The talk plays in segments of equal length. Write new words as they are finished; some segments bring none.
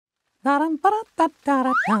Oh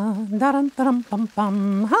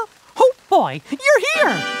boy, you're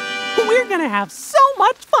here! We're gonna have so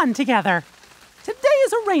much fun together. Today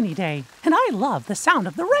is a rainy day, and I love the sound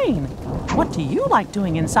of the rain. What do you like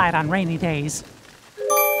doing inside on rainy days?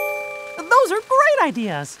 Those are great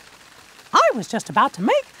ideas. I was just about to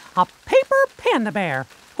make a paper panda bear.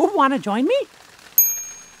 Want to join me?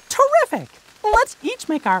 Terrific! Let's each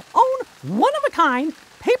make our own one-of-a-kind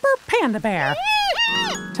paper panda bear.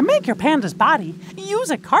 To make your panda's body, use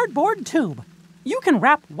a cardboard tube. You can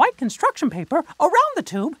wrap white construction paper around the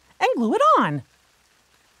tube and glue it on.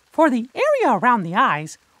 For the area around the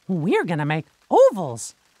eyes, we're gonna make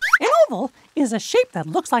ovals. An oval is a shape that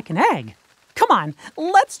looks like an egg. Come on,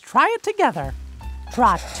 let's try it together.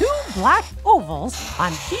 Draw 2 black ovals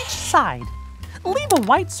on each side. Leave a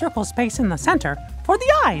white circle space in the center for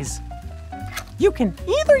the eyes. You can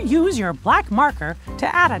either use your black marker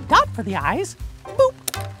to add a dot for the eyes, boop,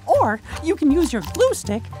 or you can use your glue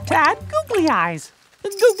stick to add googly eyes.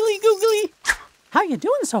 Googly, googly. How you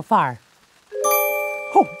doing so far?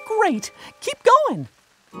 Oh, great. Keep going.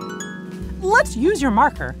 Let's use your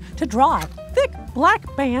marker to draw a thick black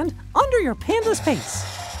band under your panda's face.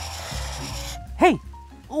 Hey,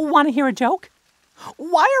 want to hear a joke?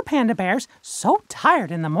 Why are panda bears so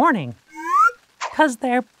tired in the morning? 'Cause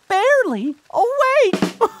they're barely awake.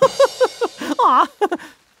 Aw.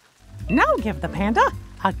 Now give the panda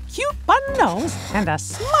a cute button nose and a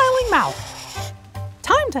smiling mouth.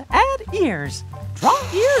 Time to add ears. Draw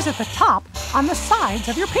ears at the top on the sides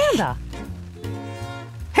of your panda.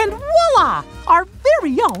 And voila! Our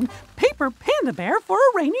very own paper panda bear for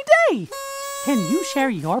a rainy day. Can you share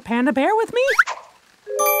your panda bear with me?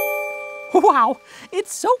 Wow,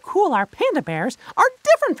 it's so cool our panda bears are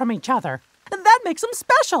different from each other. That makes them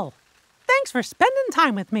special. Thanks for spending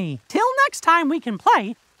time with me. Till next time we can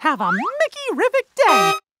play, have a Mickey-riffic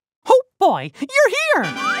day. Oh boy, you're here!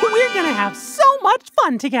 We're gonna have so much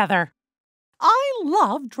fun together. I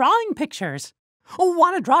love drawing pictures.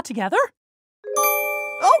 Want to draw together?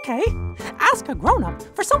 Okay, ask a grown-up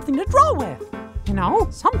for something to draw with. You know,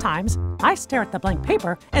 sometimes I stare at the blank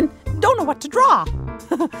paper and don't know what to draw.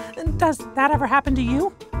 Does that ever happen to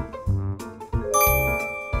you?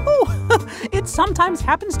 Oh, it sometimes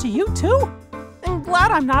happens to you too? I'm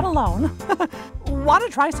glad I'm not alone. Want to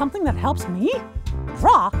try something that helps me?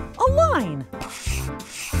 Draw a line.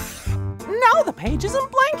 Now the page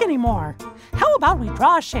isn't blank anymore. How about we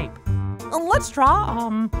draw a shape? Let's draw,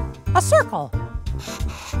 a circle.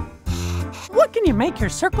 What can you make your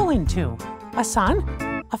circle into? A sun?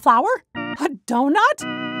 A flower? A donut?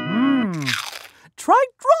 Try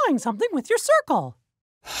drawing something with your circle.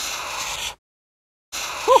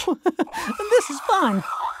 Oh, this is fun.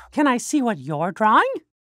 Can I see what you're drawing?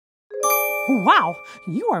 Wow,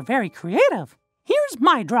 you are very creative. Here's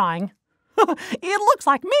my drawing. It looks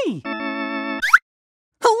like me.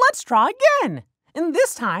 Let's draw again, and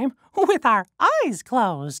this time with our eyes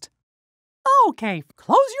closed. Okay,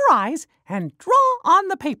 close your eyes and draw on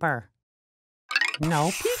the paper.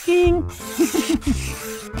 No peeking.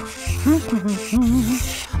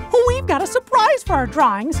 We've got a surprise for our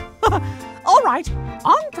drawings. All right,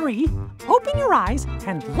 on 3, open your eyes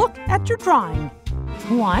and look at your drawing.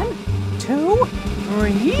 1, 2,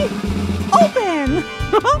 3, open!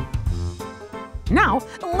 Now,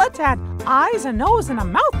 let's add eyes, a nose, and a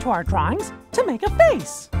mouth to our drawings to make a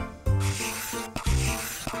face.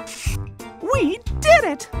 We did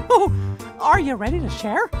it! Oh, are you ready to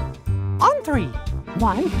share? On 3.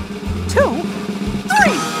 1, 2, 3!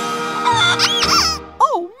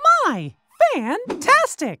 Oh my!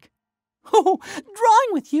 Fantastic! Oh,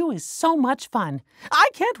 drawing with you is so much fun. I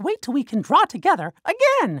can't wait till we can draw together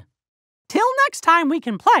again. Till next time we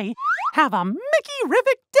can play, have a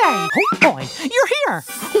Mickey-riffic day. Oh boy, you're here.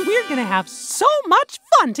 We're gonna have so much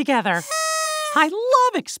fun together. I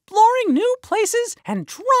love exploring new places and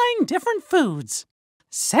trying different foods.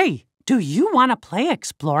 Say, do you want to play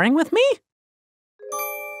exploring with me?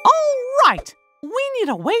 All right, we need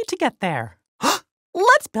a way to get there.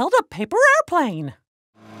 Let's build a paper airplane.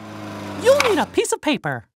 You'll need a piece of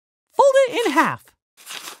paper. Fold it in half.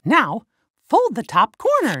 Now, fold the top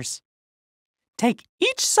corners. Take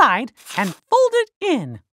each side and fold it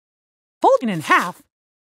in. Fold it in half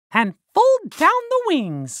and fold down the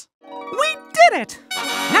wings. We did it!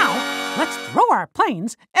 Now, let's throw our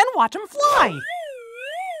planes and watch them fly.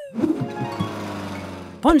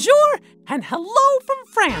 Bonjour and hello from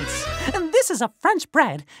France. And this is a French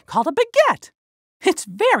bread called a baguette. It's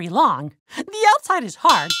very long. The outside is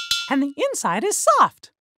hard and the inside is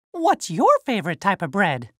soft. What's your favorite type of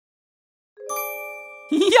bread?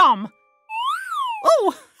 Yum!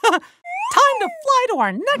 Oh, Time to fly to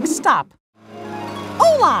our next stop.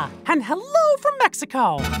 Hola and hello from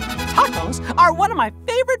Mexico. Tacos are one of my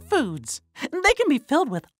favorite foods. They can be filled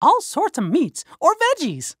with all sorts of meats or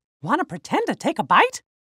veggies. Want to pretend to take a bite?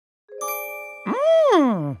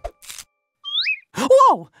 Mmm.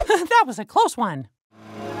 Whoa, that was a close one.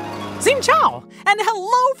 Xin chao and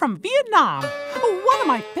hello from Vietnam. One of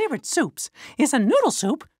my favorite soups is a noodle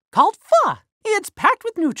soup called pho. It's packed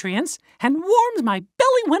with nutrients and warms my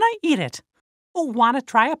belly when I eat it. Want to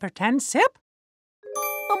try a pretend sip?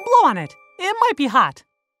 Blow on it. It might be hot.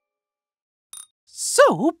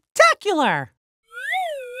 Soup-tacular!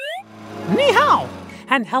 Ni hao!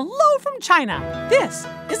 And hello from China. This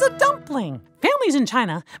is a dumpling. Families in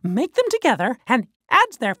China make them together and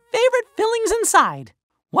adds their favorite fillings inside.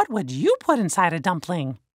 What would you put inside a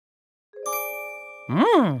dumpling?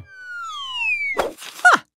 Mmm.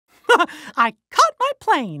 Ha! I caught my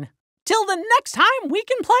plane. Till the next time we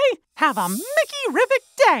can play, have a Mickey-riffic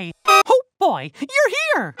day. Oh boy, you're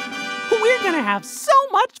here. We're gonna have so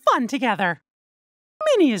much fun together.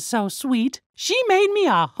 Minnie is so sweet. She made me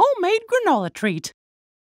a homemade granola treat.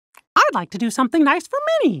 I'd like to do something nice for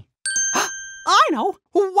Minnie. I know.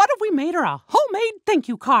 What if we made her a homemade thank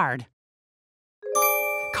you card?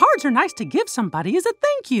 Cards are nice to give somebody as a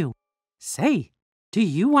thank you. Say, do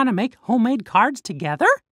you want to make homemade cards together?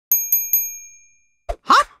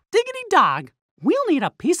 Hot diggity dog. We'll need a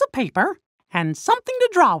piece of paper and something to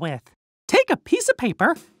draw with. Take a piece of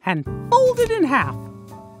paper and fold it in half.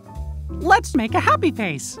 Let's make a happy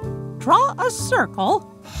face. Draw a circle.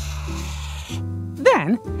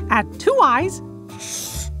 Then add 2 eyes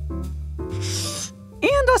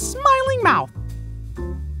and a smiling mouth.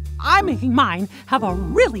 I'm making mine have a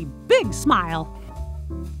really big smile.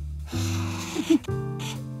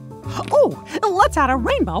 Oh, let's add a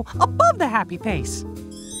rainbow above the happy face.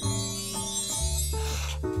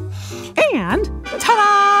 And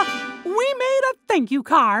ta-da! We made a thank you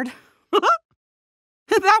card.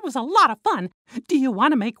 That was a lot of fun. Do you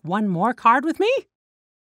want to make one more card with me?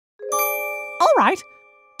 All right.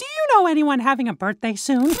 Do you know anyone having a birthday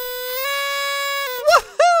soon?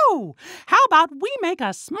 Woohoo! How about we make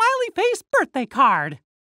a smiley face birthday card?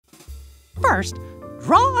 First,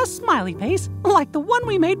 draw a smiley face like the one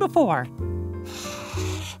we made before.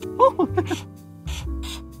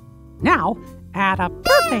 Now, add a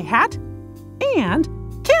birthday hat and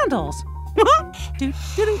candles. Do,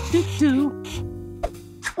 do, do, do, do.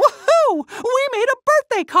 Woohoo! We made a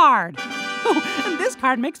birthday card. Oh, and this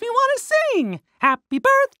card makes me want to sing. Happy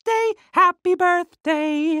birthday, happy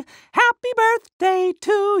birthday, happy birthday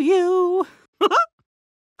to you.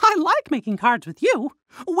 I like making cards with you.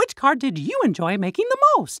 Which card did you enjoy making the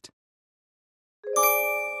most?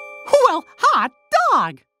 Well, hot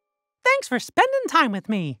dog! Thanks for spending time with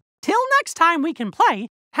me. Till next time we can play,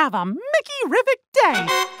 have a Mickey-riffic day.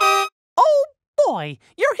 Oh boy,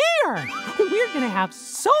 you're here! We're gonna have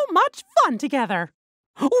so much fun together.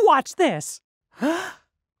 Watch this. Uh-oh.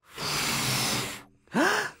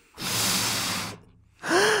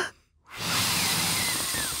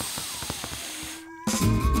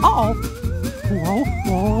 Whoa,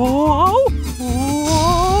 whoa,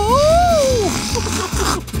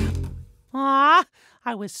 whoa!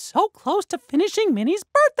 I was so close to finishing Minnie's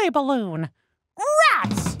birthday balloon.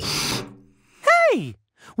 Rats! Hey,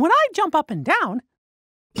 when I jump up and down,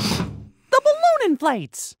 the balloon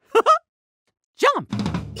inflates. Jump,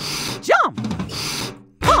 jump,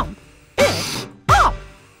 pump it up.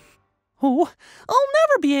 Oh, I'll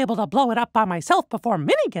never be able to blow it up by myself before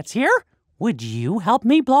Minnie gets here. Would you help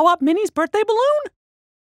me blow up Minnie's birthday balloon?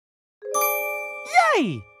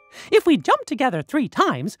 Yay! If we jump together 3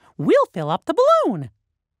 times, we'll fill up the balloon.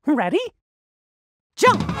 Ready?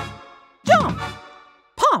 Jump, jump,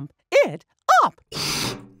 pump it up.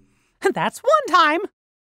 That's 1 time.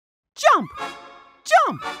 Jump,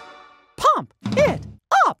 jump, pump it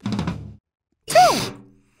up. 2.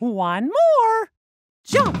 1 more.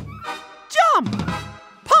 Jump, jump,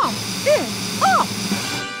 pump it up.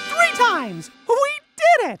 3 times. We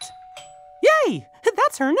did it. Yay,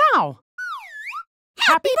 that's her now.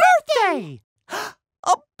 Happy birthday!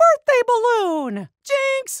 A birthday balloon!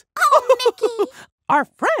 Jinx! Oh, Mickey! Our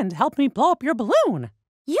friend helped me blow up your balloon.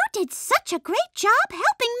 You did such a great job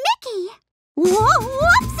helping Mickey. Whoa,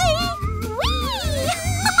 whoopsie! Whee!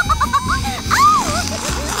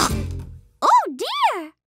 Oh,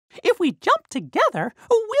 dear! If we jump together,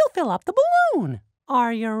 we'll fill up the balloon.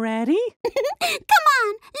 Are you ready? Come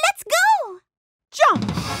on, let's go!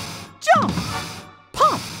 Jump! Jump!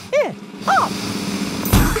 Pump it up!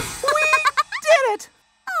 We did it!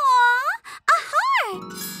 Aw, a heart!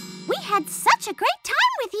 We had such a great time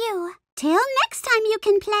with you. Till next time you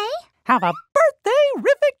can play. Have a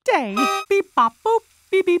birthday-riffic day. Beep, bop, boop,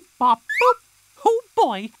 beep, beep, bop, boop. Oh,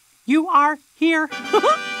 boy, you are here.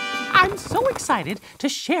 I'm so excited to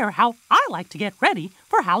share how I like to get ready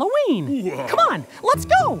for Halloween. Wow. Come on, let's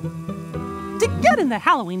go. To get in the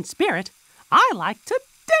Halloween spirit, I like to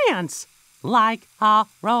dance like a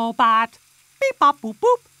robot. Beep, bop, boop,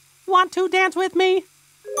 boop. Want to dance with me?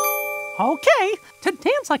 Okay, to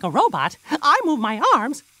dance like a robot, I move my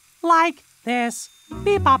arms like this.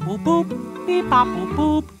 Beep, bop, boop, boop. Beep, bop, boop,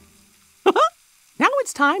 boop. Now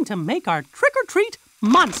it's time to make our trick-or-treat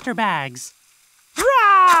monster bags.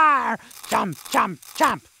 Roar! Jump, jump,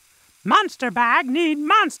 jump. Monster bag need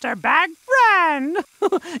monster bag friend.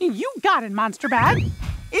 You got it, monster bag.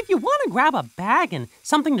 If you want to grab a bag and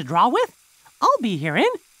something to draw with, I'll be here in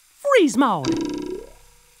freeze mode.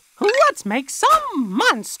 Let's make some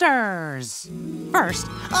monsters. First,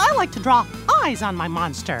 I like to draw eyes on my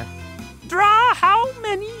monster. Draw how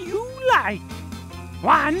many you like.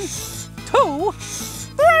 1, 2, 3.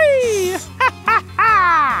 Ha ha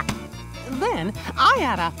ha! Then I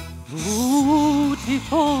add a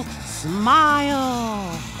beautiful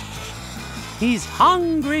smile. He's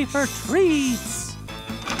hungry for treats.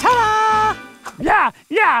 Ta-da!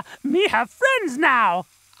 Yeah, me have friends now.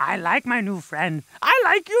 I like my new friend. I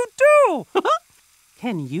like you too.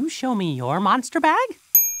 Can you show me your monster bag?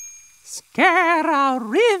 Scarific.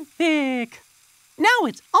 Now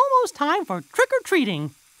it's almost time for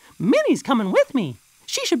trick-or-treating. Minnie's coming with me.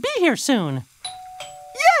 She should be here soon.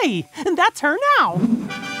 Yay! That's her now.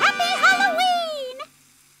 Happy Halloween!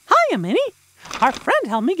 Hiya, Minnie. Our friend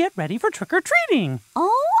helped me get ready for trick-or-treating.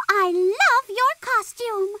 Oh, I love your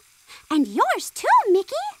costume. And yours too,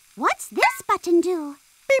 Mickey. What's this button do?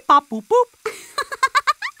 Beep, bop, boop, boop.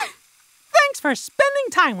 Thanks for spending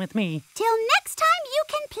time with me. Till next time you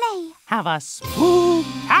can play. Have a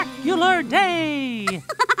spooktacular day.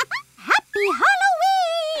 Happy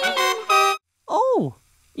Halloween! Oh,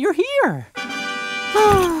 you're here.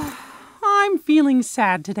 I'm feeling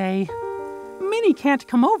sad today. Minnie can't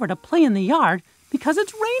come over to play in the yard because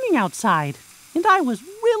it's raining outside, and I was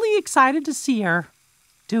really excited to see her.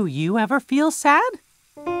 Do you ever feel sad?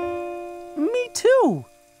 Me too.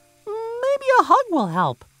 Maybe a hug will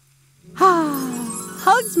help.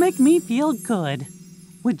 Hugs make me feel good.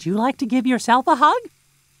 Would you like to give yourself a hug?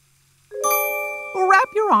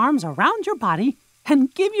 Wrap your arms around your body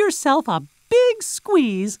and give yourself a big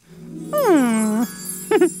squeeze.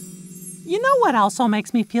 You know what also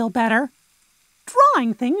makes me feel better?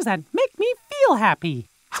 Drawing things that make me feel happy.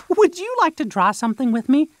 Would you like to draw something with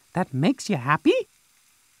me that makes you happy?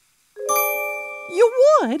 You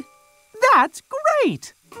would? That's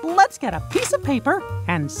great! Let's get a piece of paper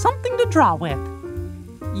and something to draw with.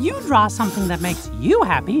 You draw something that makes you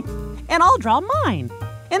happy, and I'll draw mine.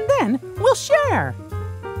 And then we'll share.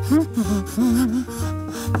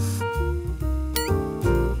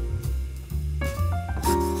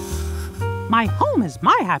 My home is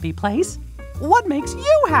my happy place. What makes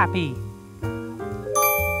you happy?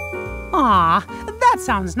 Aw, that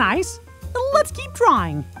sounds nice. Let's keep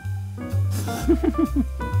drawing.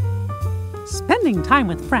 Spending time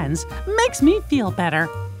with friends makes me feel better.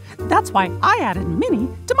 That's why I added Minnie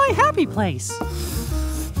to my happy place.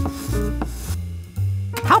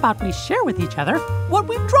 How about we share with each other what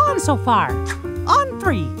we've drawn so far? On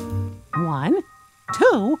 3. 1,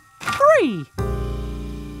 2, 3.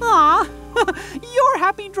 Aw, your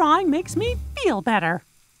happy drawing makes me feel better.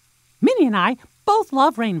 Minnie and I both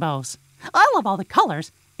love rainbows. I love all the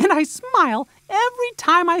colors, and I smile every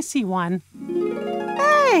time I see one.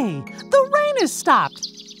 Hey, the rain has stopped.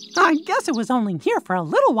 I guess it was only here for a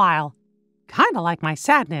little while. Kinda like my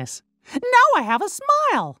sadness. Now I have a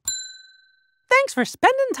smile. Thanks for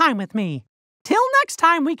spending time with me. Till next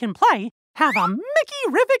time we can play, have a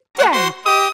Mickey-riffic day.